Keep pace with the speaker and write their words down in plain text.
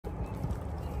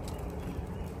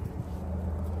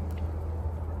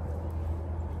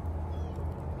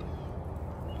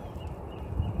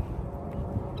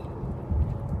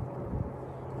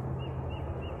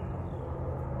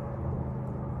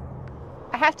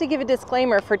have to give a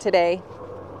disclaimer for today.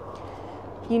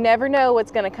 You never know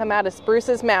what's going to come out of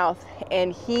Spruce's mouth,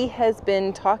 and he has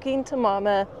been talking to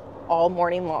Mama all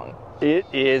morning long. It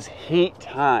is heat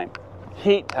time.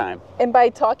 Heat time. And by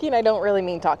talking, I don't really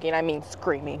mean talking, I mean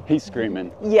screaming. He's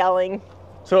screaming. Yelling.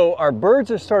 So our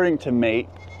birds are starting to mate.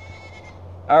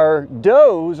 Our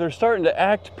does are starting to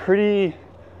act pretty,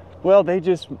 well,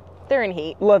 they're in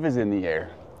heat. Love is in the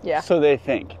air. Yeah. So they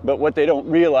think. But what they don't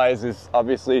realize is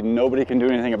obviously nobody can do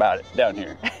anything about it down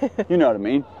here. You know what I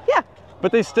mean? Yeah.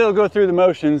 But they still go through the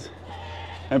motions.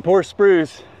 And poor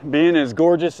Spruce, being as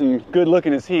gorgeous and good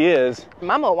looking as he is,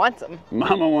 Mama wants him.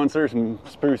 Mama wants her some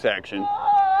Spruce action.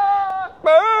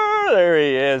 There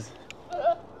he is.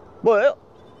 Well,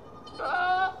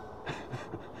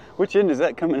 which end is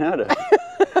that coming out of?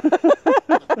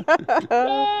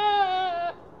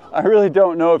 I really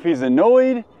don't know if he's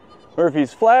annoyed or if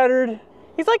he's flattered.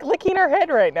 He's like licking her head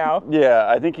right now. Yeah,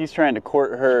 I think he's trying to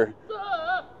court her.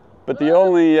 But the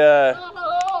only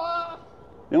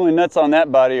nuts on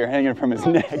that body are hanging from his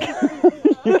neck.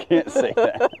 You can't say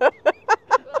that.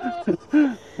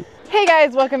 Hey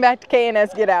guys, welcome back to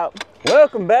K&S Get Out.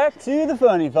 Welcome back to the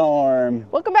funny farm.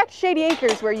 Welcome back to Shady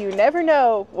Acres, where you never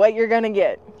know what you're gonna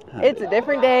get. It's a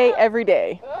different day every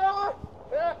day.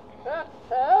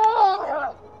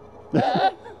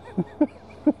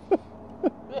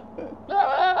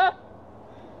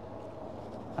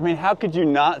 I mean, how could you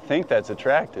not think that's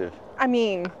attractive? I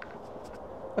mean,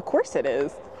 of course it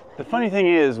is. The funny thing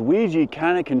is, Ouija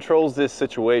kind of controls this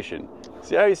situation.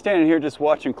 See how he's standing here just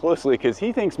watching closely because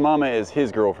he thinks Mama is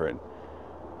his girlfriend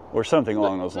or something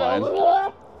along those lines.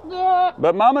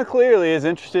 But Mama clearly is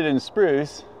interested in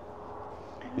Spruce.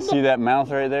 You see that mouth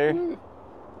right there?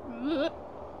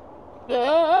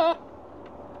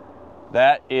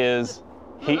 That is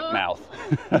heat mouth.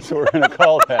 That's what we're gonna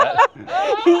call that.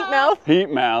 Heat mouth? Heat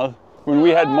mouth. When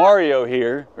we had Mario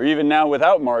here, or even now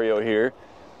without Mario here,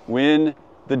 when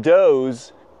the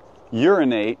does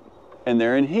urinate and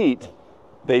they're in heat,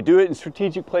 they do it in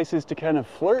strategic places to kind of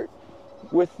flirt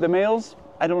with the males.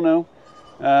 I don't know.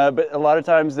 But a lot of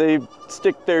times they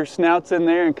stick their snouts in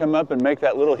there and come up and make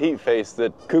that little heat face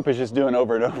that Koopa's just doing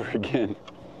over and over again.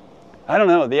 I don't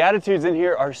know, the attitudes in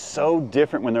here are so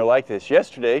different when they're like this.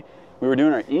 Yesterday, we were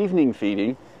doing our evening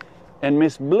feeding, and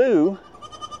Miss Blue,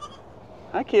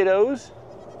 hi kiddos,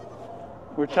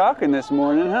 we're talking this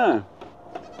morning, huh?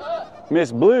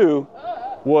 Miss Blue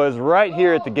was right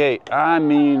here at the gate. I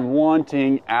mean,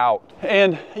 wanting out.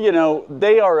 And, you know,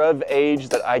 they are of age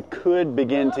that I could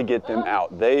begin to get them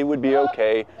out. They would be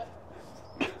okay.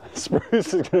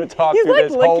 Spruce is going to talk through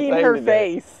this whole thing today. He's like licking her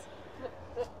face.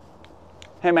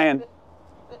 Hey, man.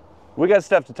 We got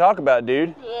stuff to talk about,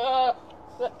 dude.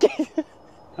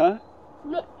 Huh?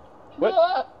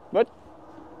 What?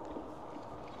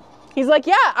 He's like,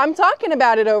 yeah, I'm talking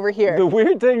about it over here. The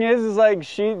weird thing is like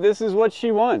this is what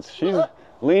she wants. She's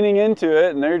leaning into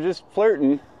it and they're just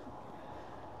flirting.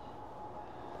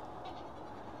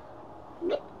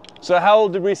 So how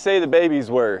old did we say the babies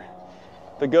were?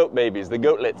 The goat babies, the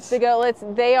goatlets. The goatlets,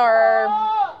 they are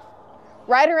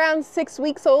right around 6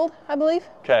 weeks old, I believe.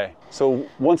 Okay, so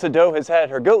once a doe has had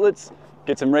her goatlets,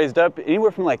 gets them raised up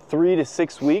anywhere from like 3 to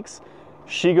 6 weeks,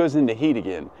 she goes into heat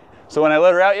again. So when I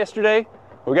let her out yesterday,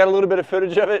 we got a little bit of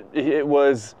footage of it. It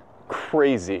was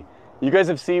crazy. You guys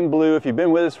have seen Blue. If you've been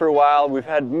with us for a while, we've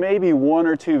had maybe 1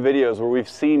 or 2 videos where we've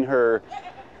seen her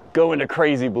go into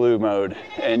crazy Blue mode.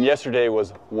 And yesterday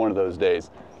was one of those days.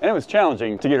 And it was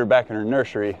challenging to get her back in her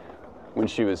nursery when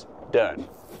she was done.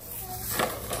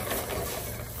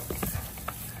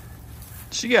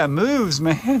 She got moves,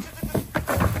 man.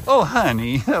 Oh,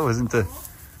 honey, that wasn't the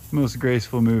most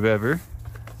graceful move ever.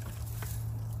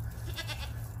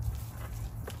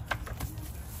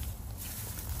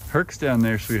 Herc's down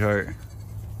there, sweetheart.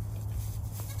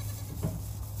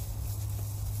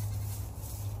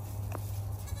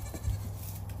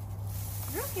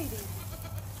 You're okay, baby.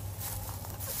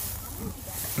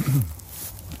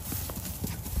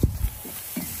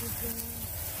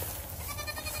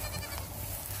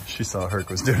 She saw Herc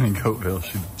was down in Goatville.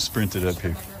 She sprinted up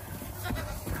here.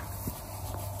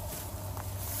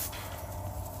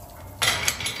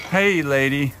 Hey,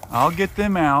 lady, I'll get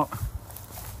them out.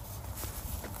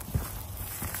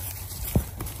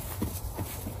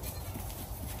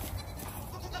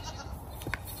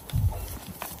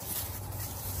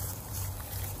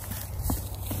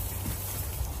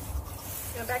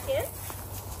 Going back in?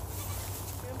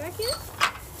 Going back in?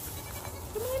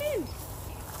 Come on in.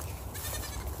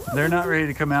 They're not ready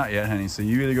to come out yet, honey, so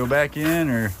you either go back in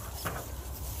or...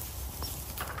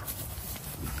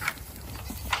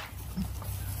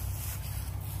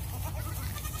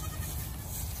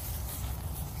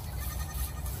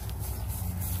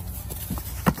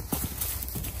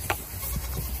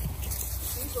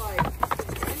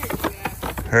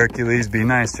 Hercules, be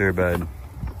nice to her, bud.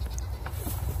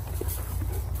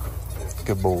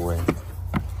 Good boy.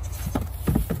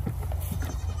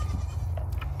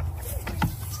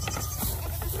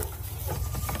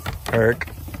 Herc.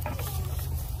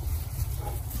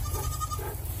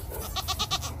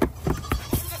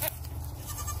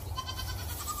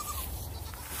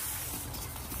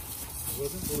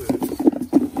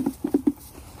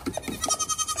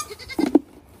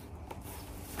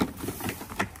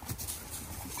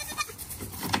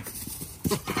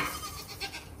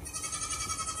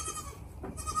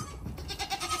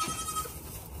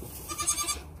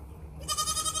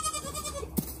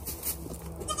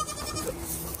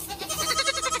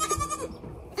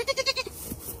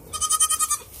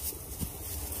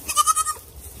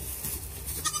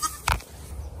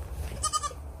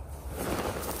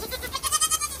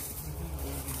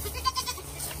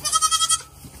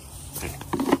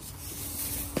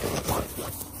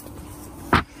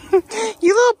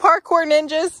 You little parkour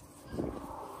ninjas.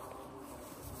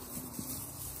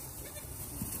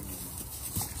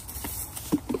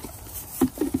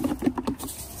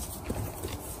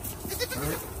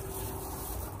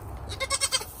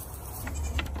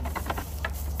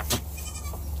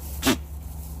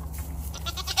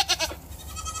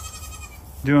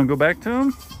 Do you want to go back to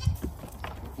him?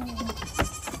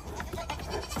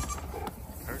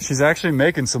 She's actually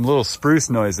making some little spruce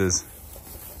noises.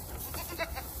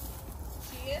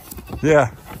 She is?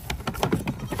 Yeah.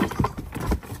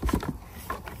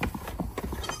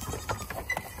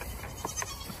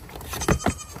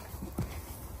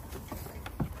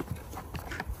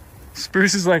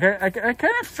 Spruce is like, I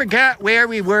kind of forgot where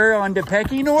we were on the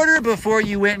pecking order before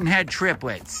you went and had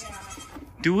triplets. Yeah.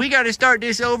 Do we got to start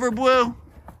this over, Blue?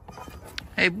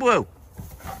 Hey, Blue.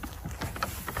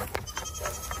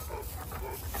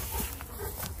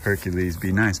 Hercules,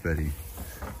 be nice, buddy.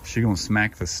 She gonna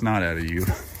smack the snot out of you.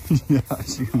 Yeah,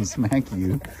 she gonna smack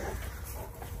you.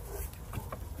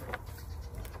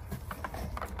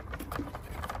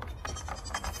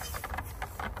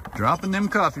 Dropping them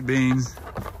coffee beans.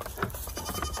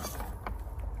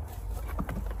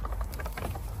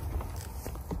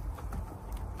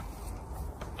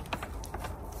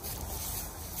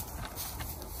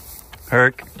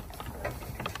 Herc.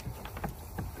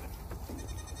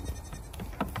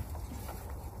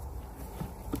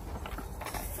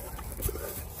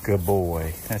 Good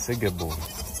boy. That's a good boy.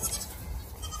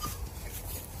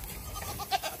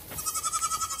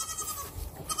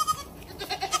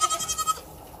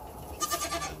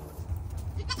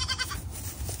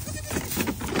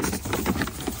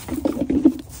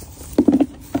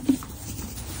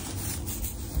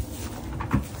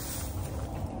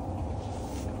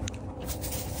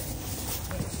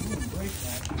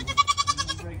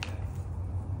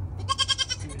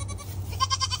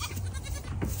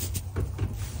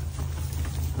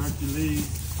 Hercules.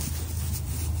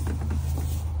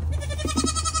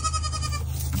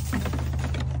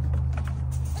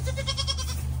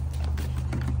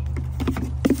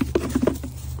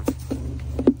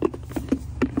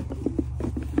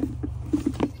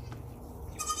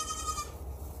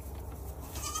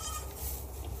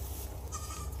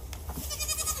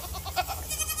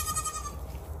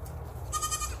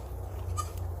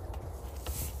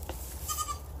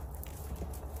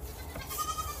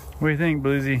 What do you think,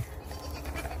 Bluesy?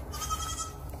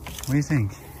 What do you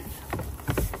think?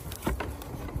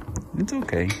 It's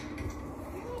okay.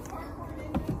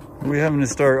 Are we having to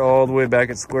start all the way back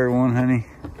at square one, honey?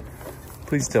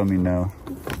 Please tell me no.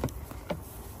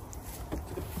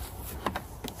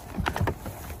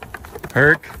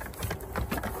 Herc?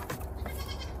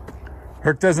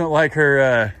 Herc doesn't like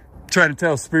her trying to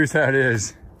tell Spruce how it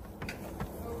is.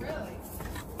 Oh, really?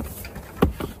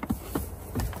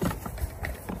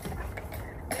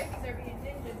 Because there being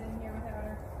ninjas in here without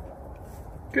her.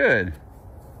 Good.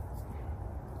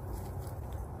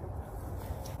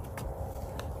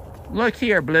 Look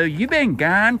here, Blue, you've been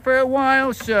gone for a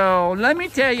while, so let me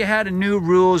tell you how the new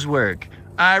rules work.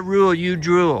 I rule, you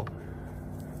drool.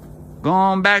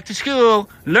 Going back to school,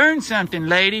 learn something,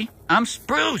 lady. I'm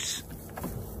Spruce.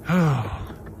 I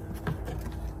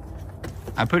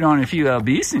put on a few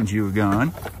lbs since you were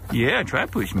gone. Yeah, try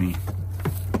push me.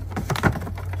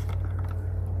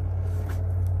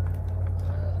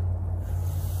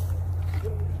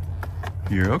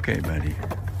 You're okay, buddy.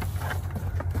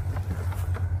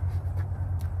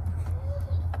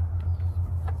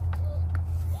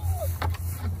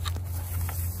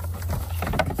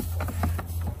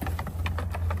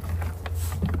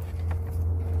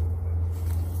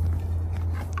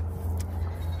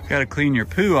 Gotta clean your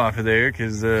poo off of there,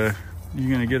 because you're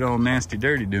gonna get all nasty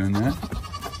dirty doing that.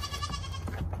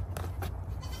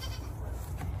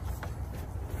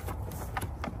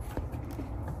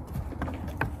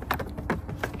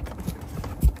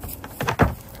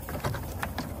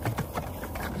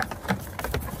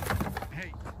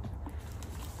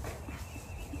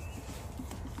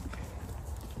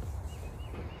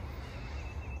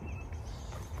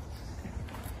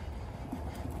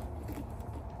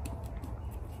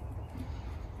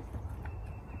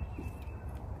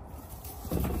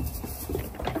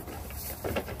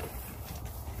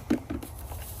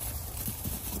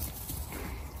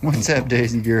 What's up,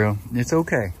 Daisy girl? It's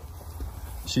okay.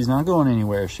 She's not going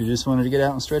anywhere. She just wanted to get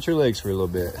out and stretch her legs for a little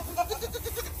bit.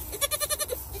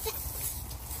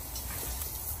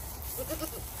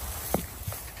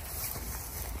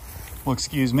 Well,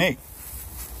 excuse me.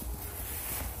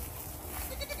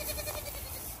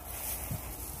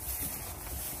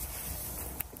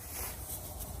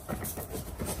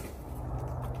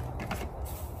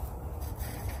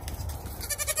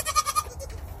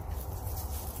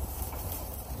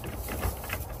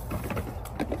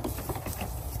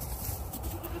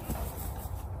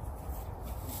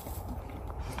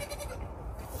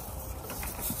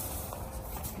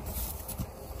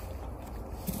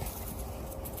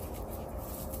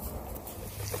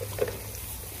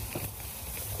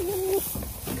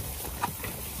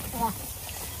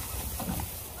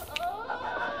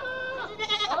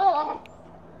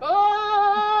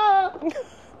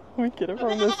 We get it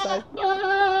from this side.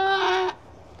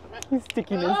 He's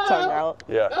sticking his tongue out.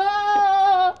 Yeah.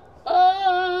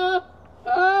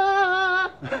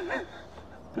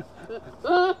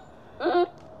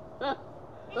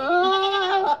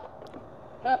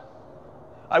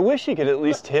 I wish he could at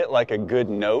least hit like a good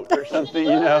note or something, you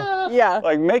know? Yeah.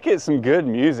 Like make it some good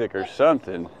music or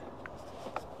something.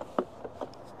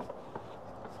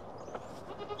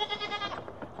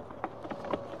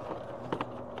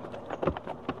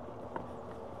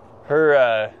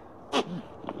 Her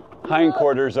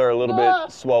hindquarters are a little bit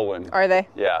swollen. Are they?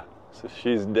 Yeah, so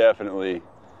she's definitely,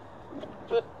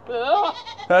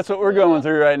 that's what we're going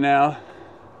through right now.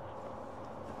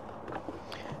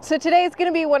 So today's going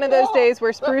to be one of those days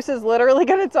where Spruce is literally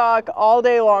going to talk all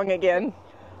day long again.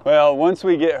 Well, once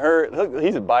we get her, look,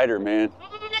 he's a biter, man.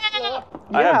 Yeah.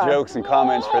 I have jokes and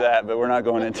comments for that, but we're not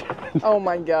going into it. Oh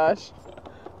my gosh.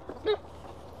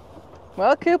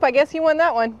 Well, Coop, I guess you won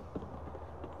that one.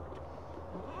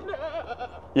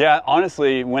 Yeah,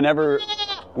 honestly, whenever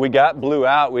we got Blue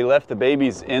out, we left the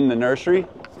babies in the nursery.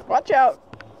 Watch out.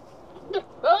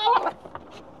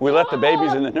 We left the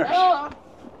babies in the nursery.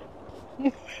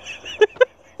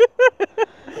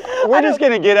 We're just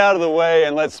going to get out of the way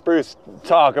and let Spruce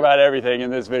talk about everything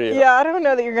in this video. Yeah, I don't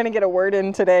know that you're going to get a word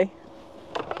in today.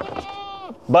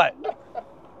 But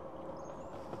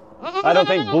I don't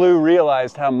think Blue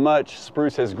realized how much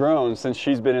Spruce has grown since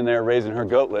she's been in there raising her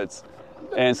goatlets.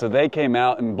 And so they came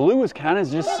out, and Blue was kind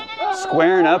of just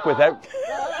squaring up with that.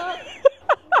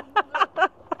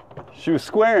 She was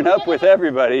squaring up with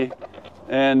everybody,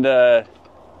 and I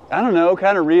don't know,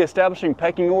 kind of reestablishing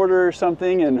pecking order or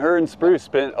something. And her and Spruce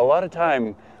spent a lot of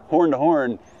time horn to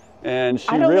horn, and she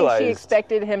realized. I don't think she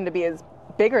expected him to be as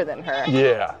bigger than her.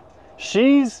 Yeah,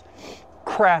 she's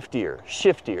craftier,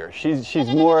 shiftier. She's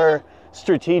more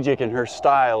strategic in her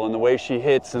style and the way she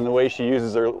hits and the way she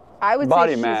uses her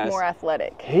body mass. She's more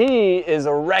athletic. He is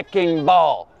a wrecking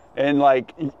ball, and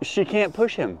like she can't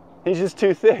push him. He's just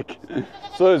too thick.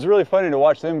 So it was really funny to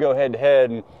watch them go head to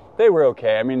head, and they were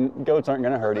okay. I mean, goats aren't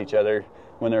going to hurt each other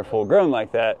when they're full grown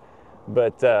like that,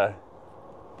 but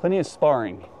plenty of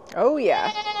sparring. Oh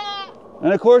yeah.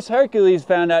 And of course, Hercules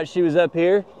found out she was up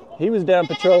here. He was down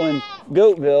patrolling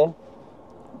Goatville.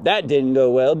 That didn't go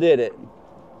well, did it?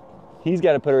 He's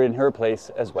got to put her in her place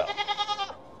as well.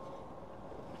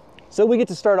 So we get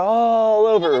to start all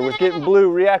over with getting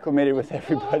Blue reacclimated with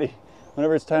everybody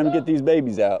whenever it's time to get these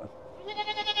babies out.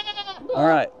 All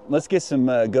right, let's get some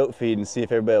goat feed and see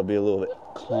if everybody will be a little bit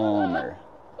calmer.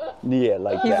 Yeah,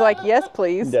 like He's that. like, yes,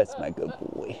 please. That's my good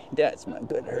boy. That's my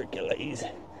good Hercules.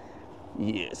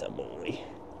 Yes, a boy.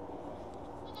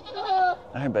 All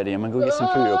right, buddy, I'm gonna go get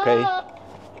some food, okay?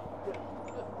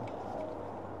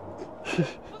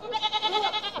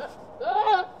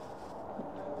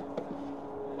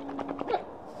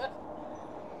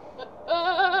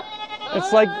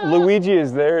 It's like Luigi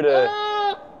is there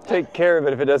to take care of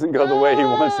it if it doesn't go the way he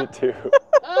wants it to.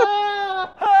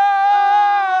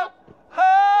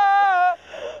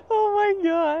 Oh my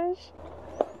gosh.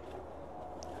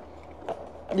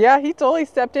 Yeah, he totally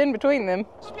stepped in between them.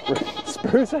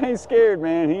 Spruce ain't scared,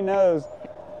 man. He knows.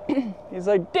 He's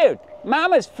like, dude,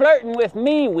 Mama's flirting with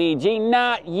me, Ouija,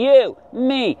 not you.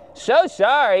 Me. So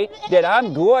sorry that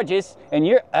I'm gorgeous and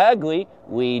you're ugly,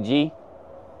 Ouija.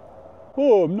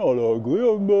 Oh, I'm not ugly.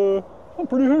 I'm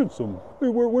pretty handsome. Hey,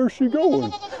 where's she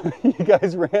going? You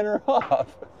guys ran her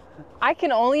off. I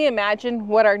can only imagine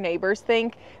what our neighbors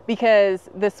think, because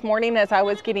this morning as I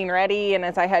was getting ready and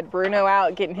as I had Bruno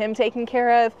out getting him taken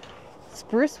care of,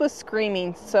 Spruce was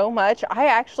screaming so much, I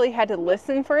actually had to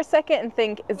listen for a second and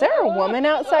think, is there a woman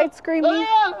outside screaming?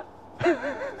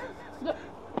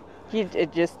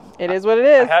 It is what it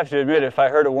is. I have to admit, if I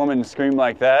heard a woman scream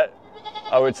like that,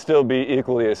 I would still be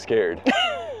equally as scared.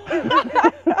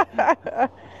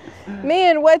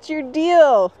 Man, what's your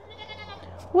deal?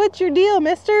 What's your deal,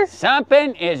 mister?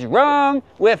 Something is wrong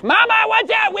with Mama. Watch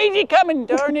out, Ouija coming.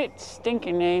 Darn it,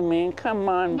 stinking name, man. Come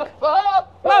on.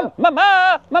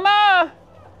 Mama, Mama.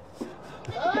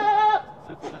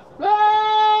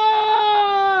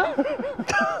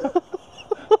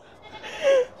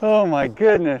 Oh my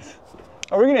goodness.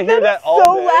 Are we gonna hear that all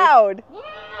so day? loud.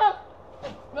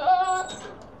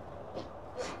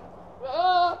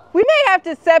 We may have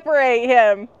to separate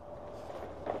him.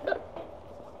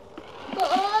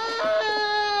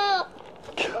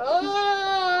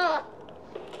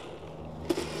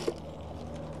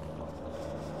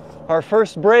 Our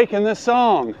first break in this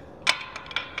song.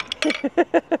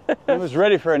 I was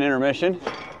ready for an intermission.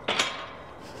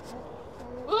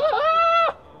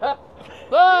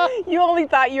 You only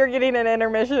thought you were getting an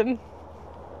intermission.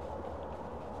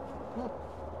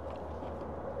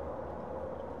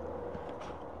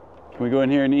 Can we go in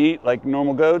here and eat like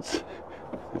normal goats?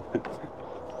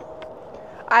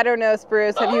 I don't know,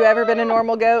 Spruce. Have you ever been a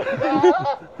normal goat?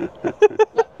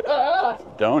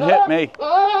 Don't hit me.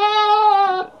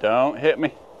 Don't hit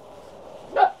me.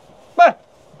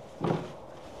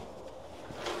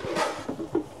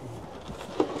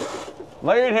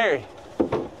 Larry and Harry.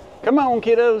 Come on,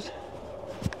 kiddos.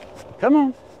 Come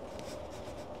on.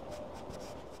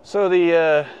 So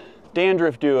the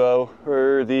dandruff duo,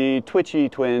 or the twitchy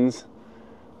twins,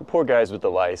 the poor guys with the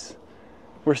lice,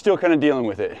 we're still kind of dealing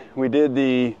with it. We did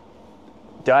the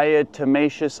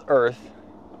diatomaceous earth.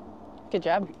 Good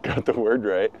job. Got the word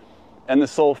right. And the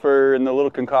sulfur and the little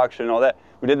concoction and all that.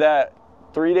 We did that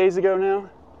 3 days ago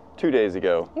now? 2 days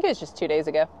ago. I think it was just 2 days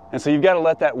ago. And so you've got to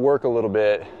let that work a little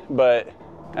bit. But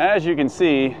as you can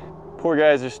see, poor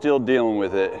guys are still dealing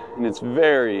with it. And it's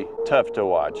very tough to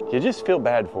watch. You just feel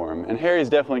bad for them. And Harry's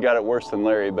definitely got it worse than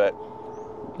Larry, but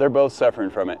they're both suffering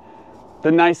from it.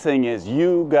 The nice thing is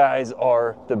you guys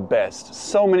are the best.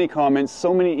 So many comments,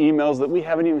 so many emails that we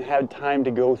haven't even had time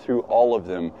to go through all of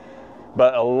them.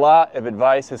 But a lot of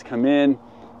advice has come in,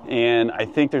 and I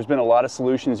think there's been a lot of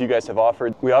solutions you guys have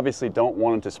offered. We obviously don't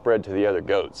want them to spread to the other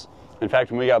goats. In fact,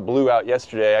 when we got Blue out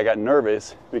yesterday, I got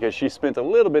nervous because she spent a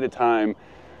little bit of time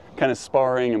kind of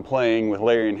sparring and playing with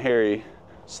Larry and Harry,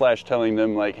 / telling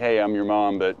them like, hey, I'm your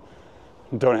mom, but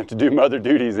don't have to do mother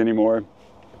duties anymore.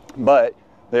 But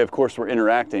they, of course, were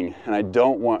interacting, and I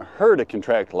don't want her to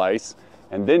contract lice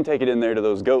and then take it in there to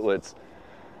those goatlets.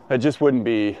 That just wouldn't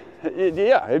be,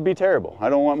 yeah, it'd be terrible. I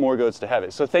don't want more goats to have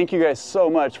it. So thank you guys so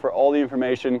much for all the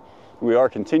information. We are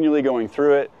continually going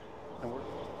through it.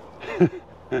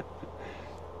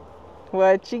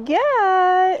 What you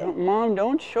got? Mom,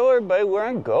 don't show everybody where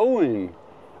I'm going.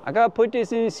 I gotta put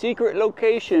this in a secret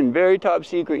location, very top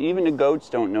secret. Even the goats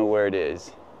don't know where it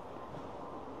is.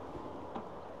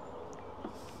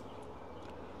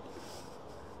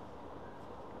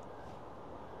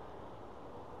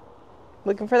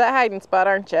 Looking for that hiding spot,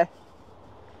 aren't you?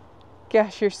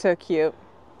 Gosh, you're so cute.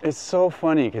 It's so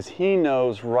funny because he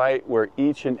knows right where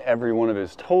each and every one of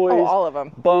his toys, all of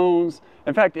them, bones.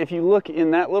 In fact, if you look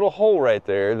in that little hole right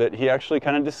there that he actually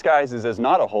kind of disguises as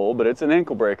not a hole, but it's an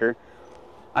ankle breaker,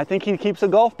 I think he keeps a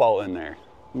golf ball in there.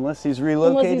 Unless he's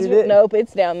relocated it. Nope,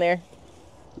 it's down there.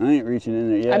 I ain't reaching in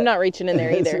there yet. I'm not reaching in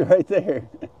there either. It's right there.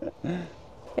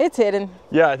 It's hidden.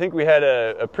 Yeah, I think we had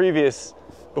a previous,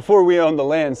 before we owned the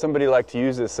land, somebody liked to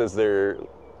use this as their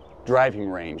driving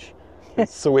range.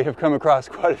 So we have come across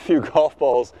quite a few golf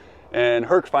balls, and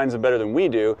Herc finds them better than we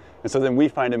do, and so then we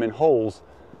find them in holes.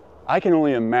 I can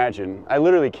only imagine, I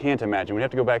literally can't imagine, we'd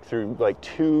have to go back through like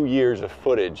 2 years of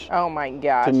footage. Oh my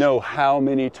gosh. To know how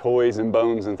many toys and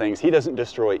bones and things. He doesn't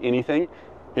destroy anything.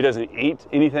 He doesn't eat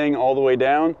anything all the way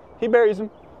down. He buries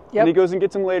them. Yep. And he goes and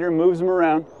gets them later, moves them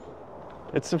around.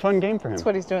 It's a fun game for him. That's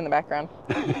what he's doing in the background.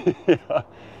 Yeah.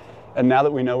 And now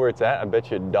that we know where it's at, I bet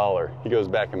you $1 he goes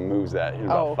back and moves that in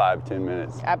about 5-10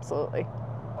 minutes. Absolutely.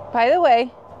 By the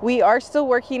way, we are still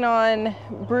working on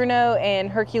Bruno and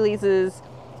Hercules's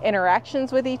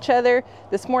interactions with each other.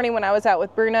 This morning when I was out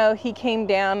with Bruno, he came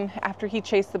down after he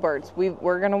chased the birds.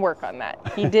 We're going to work on that.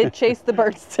 He did chase the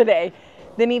birds today.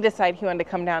 Then he decided he wanted to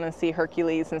come down and see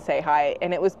Hercules and say hi,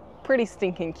 and it was pretty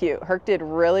stinking cute. Herc did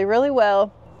really, really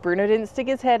well. Bruno didn't stick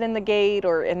his head in the gate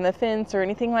or in the fence or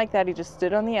anything like that. He just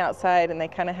stood on the outside and they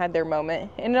kind of had their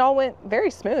moment, and it all went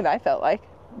very smooth, I felt like.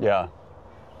 Yeah.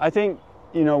 I think,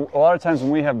 you know, a lot of times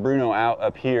when we have Bruno out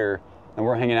up here and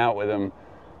we're hanging out with him,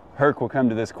 Herc will come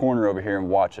to this corner over here and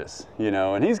watch us, you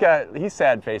know, and he's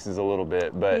sad faces a little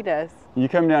bit, but he does. You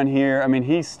come down here, I mean,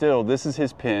 this is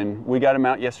his pen. We got him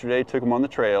out yesterday, took him on the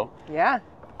trail. Yeah.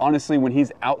 Honestly, when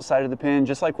he's outside of the pen,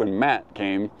 just like when Matt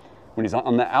came, When he's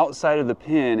on the outside of the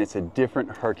pen, it's a different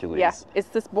Hercules. Yeah, it's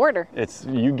this border. It's,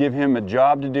 you give him a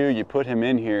job to do, you put him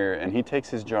in here, and he takes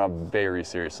his job very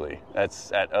seriously.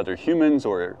 That's at other humans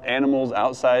or animals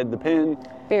outside the pen.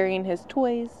 Burying his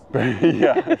toys.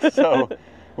 Yeah, so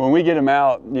when we get him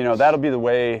out, you know, that'll be the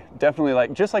way, definitely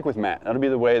like, just like with Matt, that'll be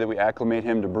the way that we acclimate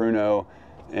him to Bruno.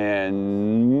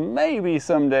 And maybe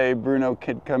someday Bruno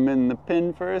could come in the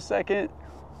pen for a second,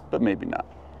 but maybe not.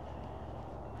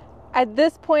 At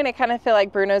this point, I kind of feel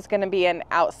like Bruno's going to be an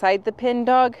outside the pen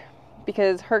dog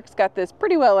because Herc's got this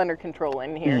pretty well under control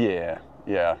in here. Yeah,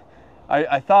 yeah.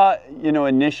 I thought, you know,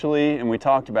 initially, and we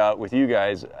talked about with you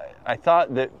guys, I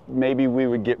thought that maybe we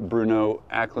would get Bruno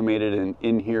acclimated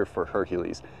in here for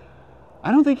Hercules.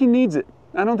 I don't think he needs it.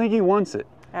 I don't think he wants it.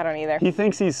 I don't either. He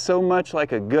thinks he's so much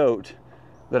like a goat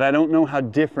that I don't know how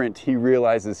different he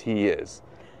realizes he is.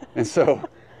 And so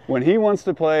when he wants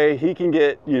to play, he can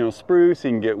get, you know, Spruce, he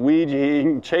can get Ouija, he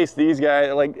can chase these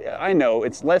guys. Like, I know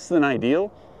it's less than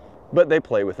ideal, but they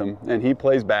play with him and he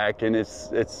plays back, and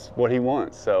it's what he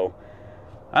wants. So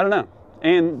I don't know.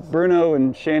 And Bruno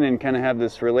and Shannon kind of have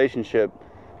this relationship.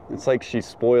 It's like she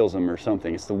spoils him or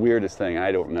something. It's the weirdest thing.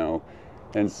 I don't know.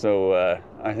 And so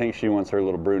I think she wants her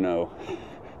little Bruno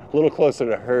a little closer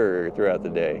to her throughout the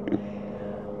day.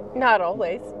 Not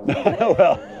always.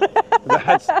 Well,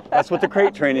 that's what the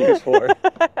crate training is for.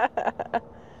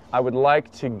 I would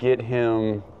like to get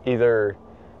him either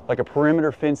like a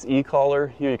perimeter fence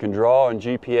e-collar. You know, you can draw on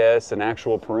GPS an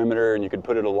actual perimeter, and you could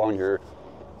put it along your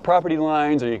property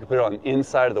lines, or you could put it on the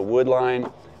inside of the wood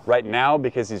line. Right now,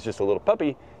 because he's just a little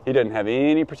puppy, he doesn't have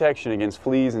any protection against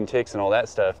fleas and ticks and all that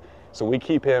stuff. So we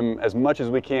keep him as much as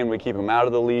we can. We keep him out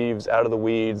of the leaves, out of the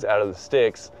weeds, out of the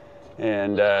sticks,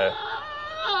 and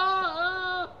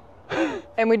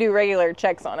and we do regular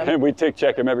checks on him. and we tick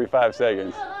check him every 5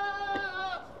 seconds.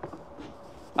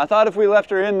 I thought if we left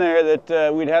her in there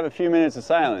that we'd have a few minutes of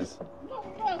silence.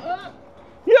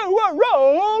 You were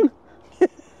wrong!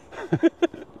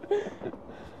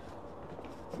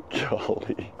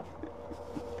 Golly.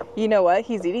 You know what?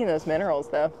 He's eating those minerals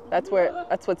though. That's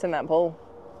what's in that bowl.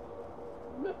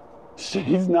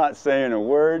 She's not saying a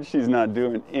word. She's not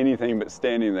doing anything but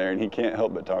standing there, and he can't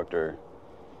help but talk to her.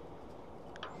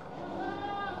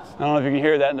 I don't know if you can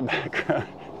hear that in the background.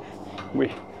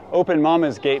 We opened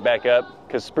Mama's gate back up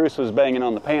because Spruce was banging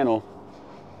on the panel.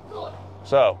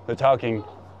 So, the talking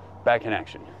back in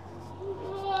action.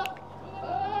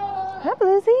 Hi,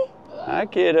 Blizzy. Hi,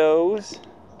 kiddos.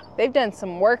 They've done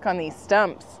some work on these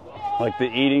stumps. Like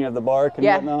the eating of the bark and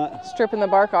whatnot? Stripping the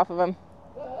bark off of them.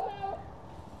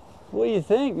 What do you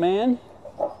think, man?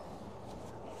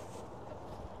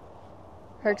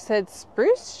 Herc said,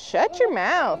 Spruce, shut your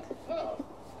mouth.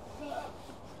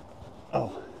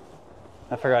 Oh,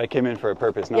 I forgot I came in for a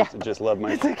purpose, not to just love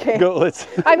my goatlets.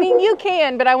 I mean, you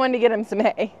can, but I wanted to get him some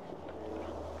hay.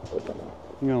 You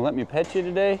gonna let me pet you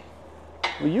today?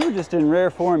 Well, you were just in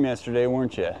rare form yesterday,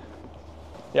 weren't you?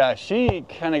 Yeah, she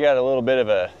kind of got a little bit of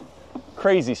a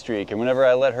crazy streak, and whenever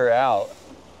I let her out,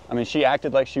 I mean, she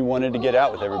acted like she wanted to get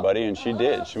out with everybody, and she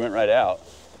did. She went right out.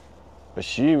 But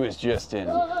she was just in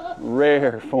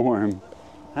rare form.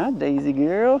 Hi, Daisy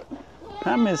girl.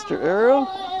 Hi, Mr.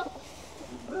 Earl.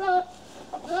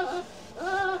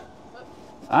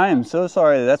 I am so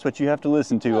sorry that that's what you have to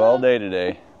listen to all day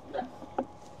today.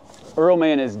 Earl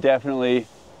man is definitely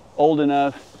old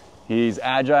enough. He's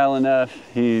agile enough.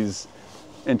 He's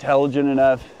intelligent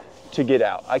enough to get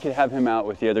out. I could have him out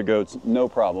with the other goats, no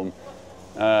problem.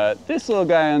 This little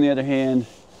guy, on the other hand,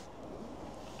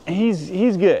 he's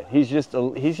good. He's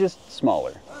just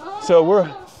smaller. So we're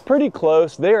pretty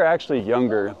close. They're actually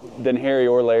younger than Harry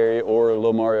or Larry or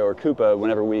Lil Mario or Koopa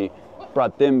whenever we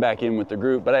brought them back in with the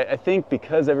group. But I think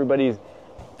because everybody's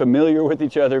familiar with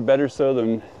each other, better so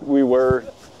than we were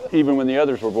even when the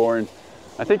others were born,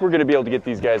 I think we're going to be able to get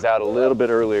these guys out a little bit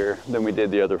earlier than we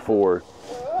did the other 4.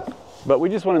 But we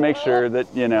just want to make sure that,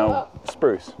 you know,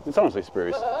 Spruce. It's honestly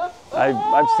Spruce.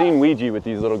 I've seen Ouija with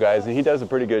these little guys, and he does a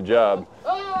pretty good job.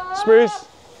 Spruce,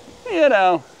 you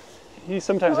know, he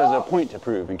sometimes has a point to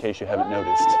prove, in case you haven't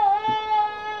noticed.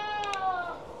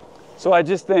 So I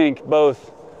just think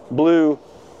both Blue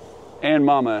and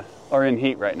Mama are in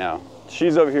heat right now.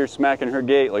 She's over here smacking her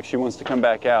gate like she wants to come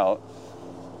back out.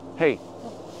 Hey,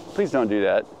 please don't do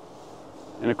that.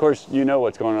 And of course, you know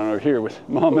what's going on over here with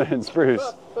Mama and Spruce.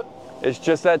 It's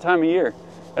just that time of year.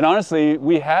 And honestly,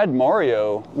 we had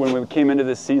Mario when we came into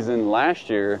this season last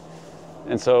year.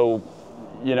 And so,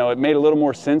 you know, it made a little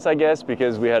more sense, I guess,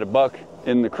 because we had a buck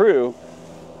in the crew.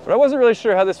 But I wasn't really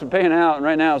sure how this would pan out. And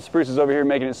right now, Spruce is over here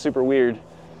making it super weird.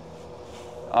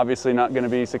 obviously not going to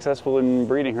be successful in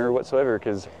breeding her whatsoever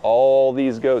because all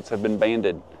these goats have been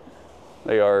banded.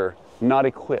 They are not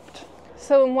equipped.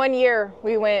 So in 1 year,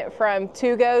 we went from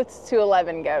 2 goats to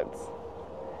 11 goats.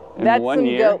 In That's 1 some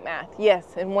year? goat math. Yes,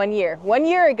 in 1 year. 1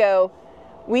 year ago,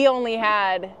 we only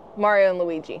had Mario and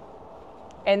Luigi.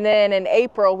 And then in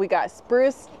April, we got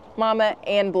Spruce, Mama,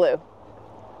 and Blue.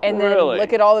 And then Really?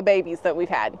 look at all the babies that we've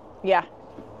had. Yeah.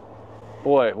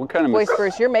 Boy, what kind of Boy,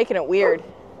 Spruce, you're making it weird.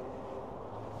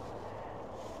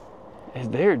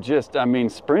 They're just, I mean,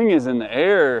 spring is in the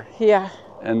air. Yeah.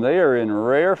 And they are in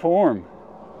rare form.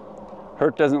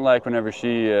 Herc doesn't like whenever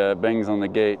she bangs on the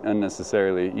gate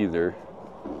unnecessarily either.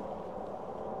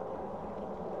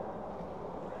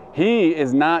 He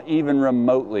is not even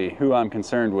remotely who I'm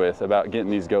concerned with about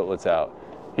getting these goatlets out.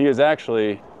 He is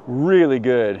actually really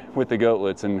good with the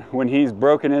goatlets, and when he's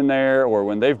broken in there or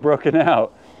when they've broken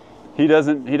out, he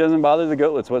doesn't bother the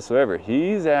goatlets whatsoever.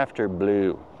 He's after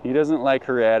Blue. He doesn't like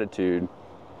her attitude.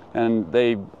 And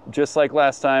they, just like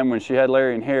last time when she had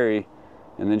Larry and Harry,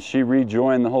 and then she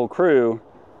rejoined the whole crew,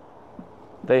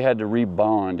 they had to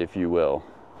rebond, if you will.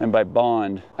 And by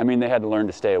bond, I mean they had to learn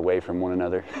to stay away from one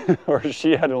another, or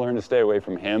she had to learn to stay away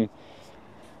from him.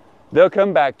 They'll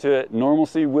come back to it.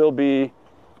 Normalcy will be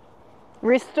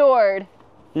restored.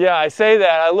 Yeah, I say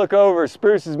that. I look over,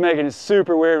 Spruce is making it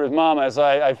super weird with Mama, so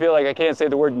I feel like I can't say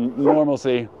the word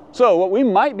normalcy. So what we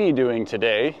might be doing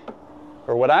today,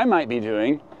 or what I might be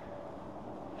doing,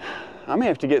 I may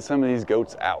have to get some of these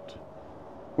goats out.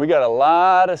 We got a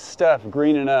lot of stuff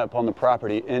greening up on the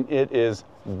property, and it is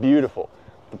beautiful.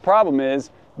 The problem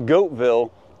is, Goatville,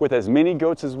 with as many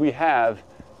goats as we have,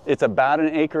 it's about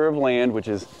an acre of land, which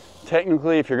is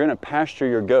technically, if you're gonna pasture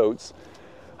your goats,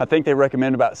 I think they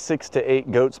recommend about 6 to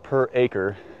 8 goats per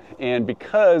acre. And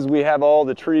because we have all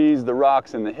the trees, the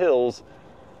rocks, and the hills,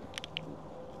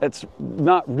 it's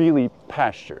not really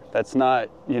pasture. That's not,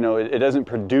 you know, it doesn't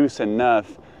produce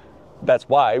enough. That's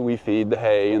why we feed the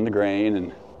hay and the grain,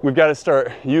 and we've got to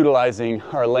start utilizing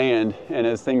our land. And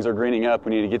as things are greening up,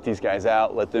 we need to get these guys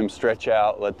out, let them stretch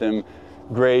out, let them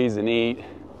graze and eat.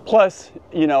 Plus,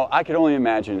 you know, I could only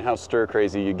imagine how stir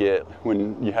crazy you get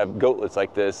when you have goatlets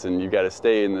like this and you've got to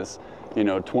stay in this, you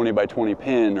know, 20 by 20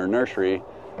 pen or nursery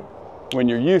when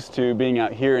you're used to being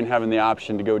out here and having the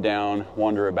option to go down,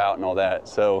 wander about and all that.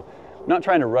 So I'm not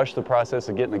trying to rush the process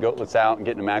of getting the goatlets out and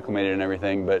getting them acclimated and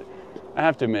everything, but I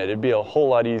have to admit, it'd be a whole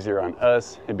lot easier on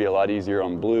us, it'd be a lot easier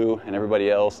on Blue and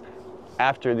everybody else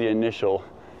after the initial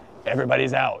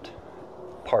everybody's out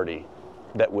party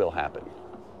that will happen.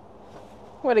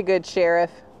 What a good sheriff.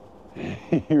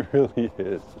 He really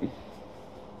is.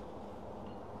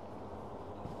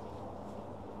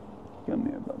 Come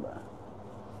here, Bubba.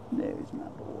 There's my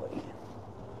boy.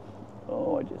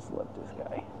 Oh, I just love this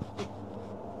guy.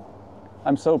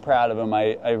 I'm so proud of him.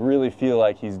 I really feel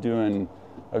like he's doing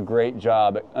a great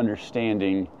job at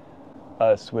understanding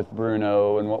us with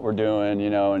Bruno and what we're doing, you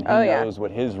know, and he knows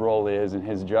what his role is and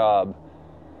his job.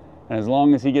 And as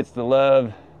long as he gets the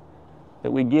love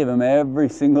that we give him every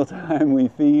single time we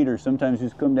feed, or sometimes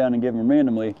just come down and give him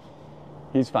randomly,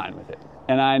 he's fine with it.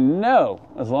 And I know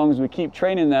as long as we keep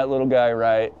training that little guy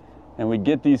right and we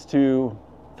get these two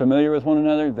familiar with one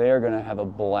another, they are going to have a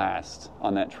blast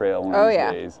on that trail one of these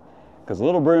days. Because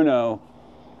little Bruno,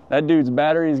 that dude's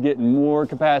battery is getting more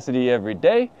capacity every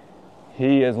day.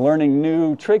 He is learning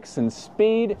new tricks and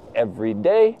speed every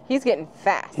day. He's getting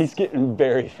fast. He's getting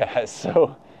very fast.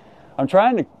 So I'm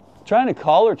trying to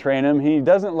collar train him. He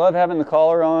doesn't love having the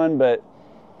collar on, but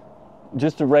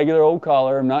just a regular old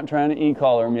collar. I'm not trying to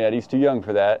e-collar him yet. He's too young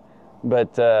for that.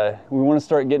 But we want to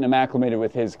start getting him acclimated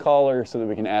with his collar so that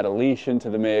we can add a leash into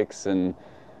the mix and,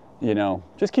 you know,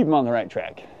 just keep him on the right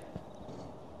track.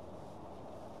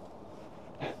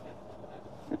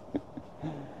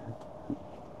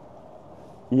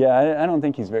 Yeah, I don't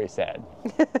think he's very sad.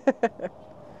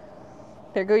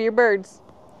 There go your birds.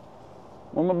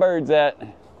 Where my birds at?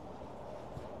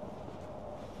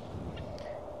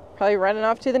 Probably running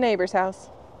off to the neighbor's house.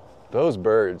 Those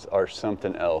birds are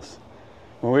something else.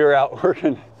 When we were out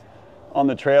working on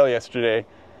the trail yesterday,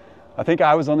 I think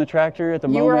I was on the tractor at the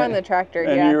moment. You were on the tractor,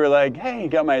 and you were like, hey, you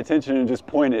got my attention and just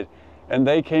pointed. And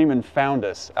they came and found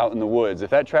us out in the woods. If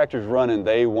that tractor's running,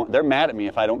 they're mad at me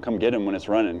if I don't come get them when it's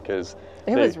running, because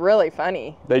it was really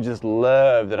funny. They just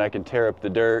love that I can tear up the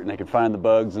dirt and they can find the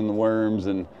bugs and the worms,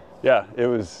 and yeah,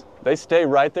 they stay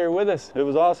right there with us. It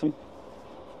was awesome.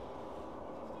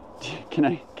 Can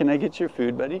I get your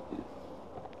food, buddy?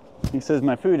 He says,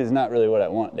 my food is not really what I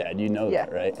want, Dad. You know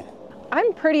that, right?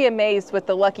 I'm pretty amazed with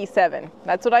the Lucky 7.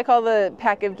 That's what I call the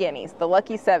pack of guineas, the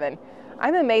Lucky 7.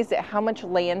 I'm amazed at how much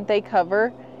land they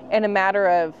cover in a matter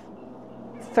of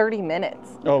 30 minutes.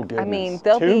 Oh, goodness. I mean,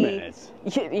 they'll 2 be, minutes.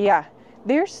 Yeah,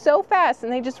 they're so fast,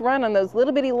 and they just run on those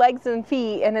little bitty legs and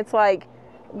feet, and it's like,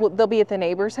 well, they'll be at the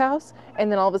neighbor's house,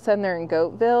 and then all of a sudden they're in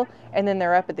Goatville, and then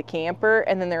they're up at the camper,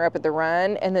 and then they're up at the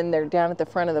run, and then they're down at the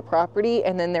front of the property,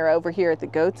 and then they're over here at the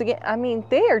goats again. I mean,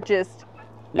 they are just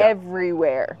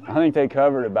everywhere. I think they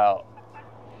covered about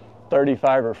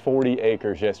 35 or 40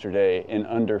 acres yesterday in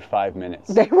under 5 minutes.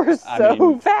 They were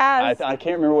so fast. I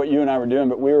can't remember what you and I were doing,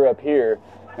 but we were up here,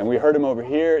 and we heard them over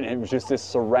here, and it was just this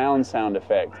surround sound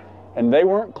effect. And they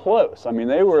weren't close. I mean,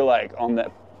 they were like on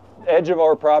the edge of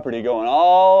our property going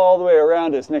all the way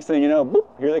around us. Next thing you know, boop,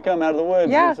 here they come out of the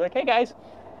woods. Yeah. And it's like, hey, guys.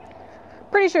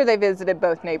 Pretty sure they visited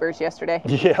both neighbors yesterday.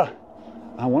 Yeah.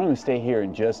 I want them to stay here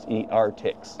and just eat our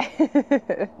ticks.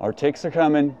 Our ticks are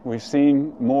coming. We've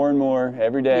seen more and more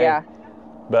every day. Yeah.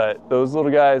 But those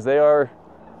little guys, they are,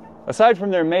 aside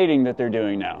from their mating that they're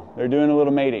doing now, they're doing a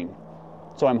little mating.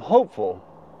 So I'm hopeful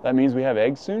that means we have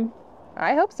eggs soon.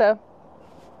 I hope so.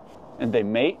 And they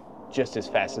mate just as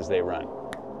fast as they run.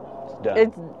 It's done.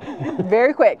 It's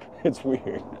very quick. It's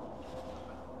weird.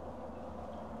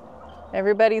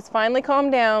 Everybody's finally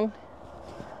calmed down.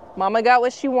 Mama got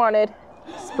what she wanted.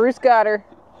 Spruce got her.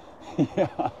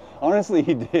 Yeah, honestly,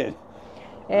 he did.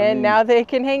 And now they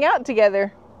can hang out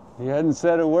together. He hadn't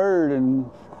said a word in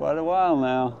quite a while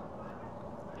now.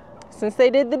 Since they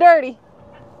did the dirty.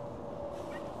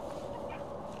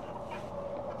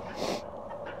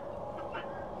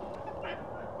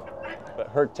 But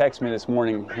Herc texted me this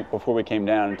morning before we came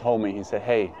down and told me, he said,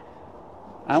 hey,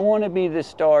 I want to be the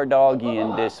star doggy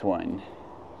in this one.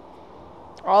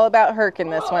 All about Herc in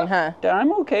this one, huh?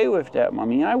 I'm okay with that,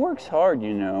 Mommy. I works hard,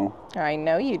 you know. I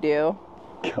know you do.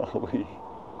 Golly.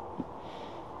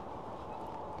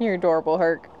 You're adorable,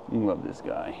 Herc. I love this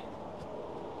guy.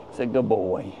 It's a good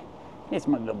boy. It's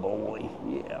my good boy,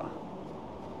 yeah.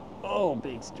 Oh,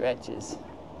 big stretches.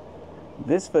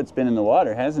 This foot's been in the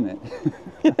water, hasn't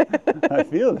it? I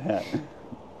feel that.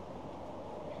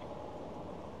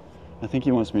 I think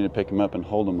he wants me to pick him up and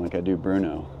hold him like I do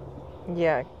Bruno.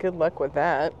 Yeah, good luck with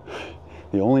that.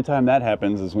 The only time that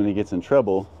happens is when he gets in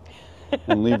trouble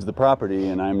and leaves the property,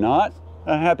 and I'm not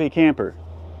a happy camper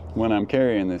when I'm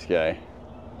carrying this guy.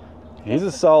 He's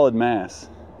a solid mass.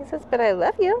 He says, but I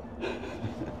love you.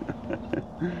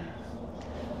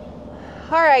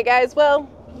 All right, guys. Well,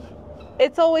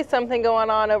 it's always something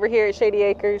going on over here at Shady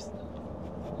Acres.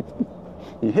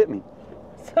 You hit me.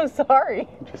 So sorry.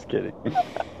 Just kidding.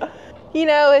 You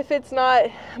know, if it's not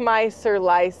mice or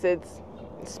lice, it's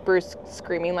Spruce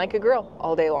screaming like a girl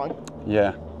all day long.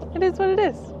 Yeah. It is what it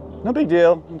is. No big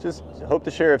deal. Just hope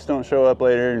the sheriffs don't show up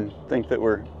later and think that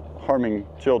we're harming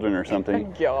children or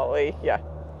something. Golly, yeah.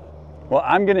 Well,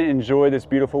 I'm going to enjoy this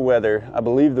beautiful weather. I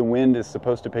believe the wind is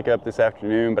supposed to pick up this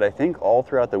afternoon, but I think all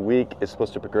throughout the week it's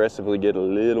supposed to progressively get a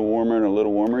little warmer and a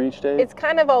little warmer each day. It's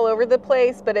kind of all over the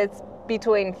place, but it's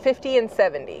between 50 and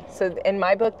 70. So in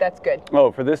my book, that's good.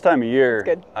 Oh, for this time of year,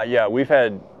 That's good. Yeah, we've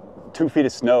had 2 feet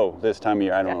of snow this time of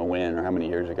year. I don't know when or how many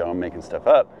years ago. I'm making stuff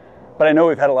up. But I know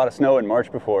we've had a lot of snow in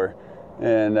March before,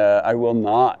 and I will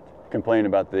not complain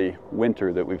about the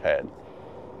winter that we've had.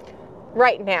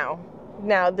 Right now.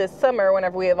 Now, this summer,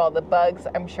 whenever we have all the bugs,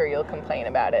 I'm sure you'll complain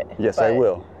about it. Yes, But I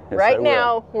will. Yes, right I will.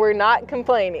 now, we're not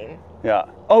complaining. Yeah.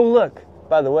 Oh, look,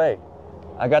 by the way,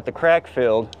 I got the crack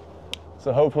filled,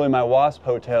 so hopefully my wasp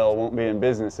hotel won't be in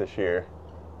business this year.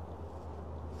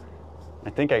 I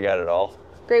think I got it all.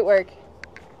 Great work.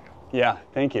 Yeah,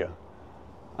 thank you.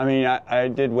 I mean, I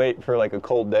did wait for like a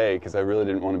cold day because I really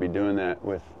didn't want to be doing that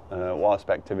with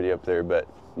wasp activity up there, but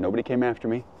nobody came after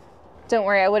me. Don't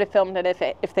worry, I would have filmed it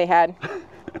if they had.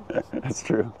 That's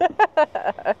true.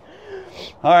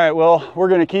 All right, well, we're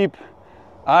going to keep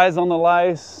eyes on the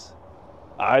lice,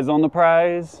 eyes on the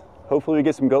prize. Hopefully we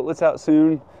get some goatlets out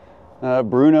soon.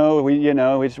 Bruno,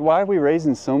 why are we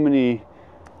raising so many?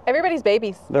 Everybody's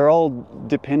babies. They're all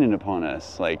dependent upon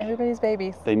us. Like, Everybody's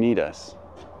babies. they need us.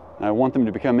 I want them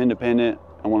to become independent.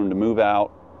 I want them to move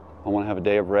out. I want to have a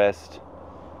day of rest.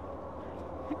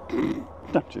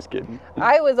 I'm just kidding.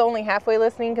 I was only halfway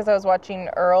listening because I was watching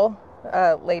Earl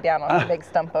lay down on the big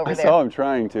stump over I there. saw him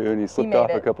trying to, and he slipped made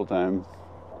off it. a couple times.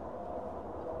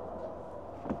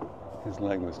 His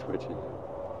leg was twitching.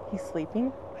 He's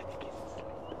sleeping? I think he's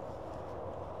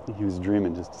asleep. He was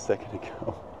dreaming just a second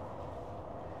ago.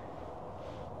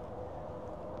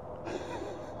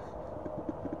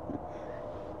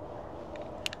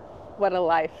 What a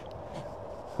life.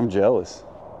 I'm jealous.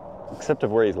 Except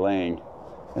of where he's laying.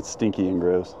 That's stinky and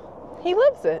gross. He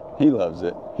loves it. He loves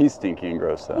it. He's stinky and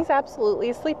gross, though. He's absolutely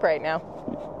asleep right now.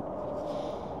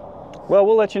 Well,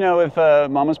 we'll let you know if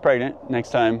Mama's pregnant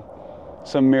next time.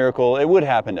 some miracle, it would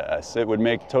happen to us. It would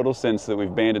make total sense that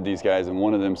we've banded these guys and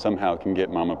one of them somehow can get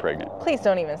mama pregnant. Please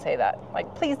don't even say that.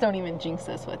 Like, please don't even jinx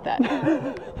us with that.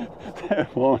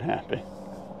 It won't happen.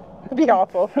 It'd be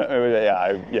awful.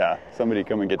 Yeah, somebody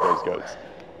come and get those goats.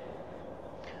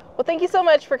 Well, thank you so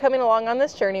much for coming along on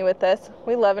this journey with us.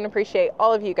 We love and appreciate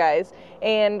all of you guys.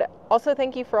 And also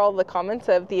thank you for all the comments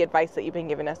of the advice that you've been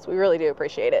giving us. We really do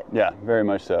appreciate it. Yeah, very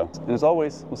much so. And as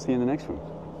always, we'll see you in the next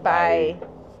one. Bye.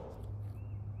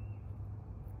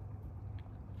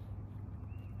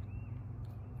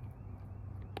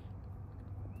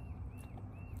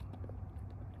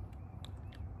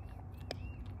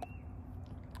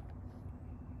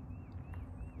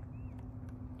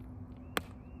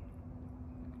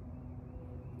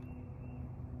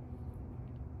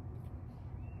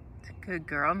 Good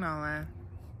girl, Nola.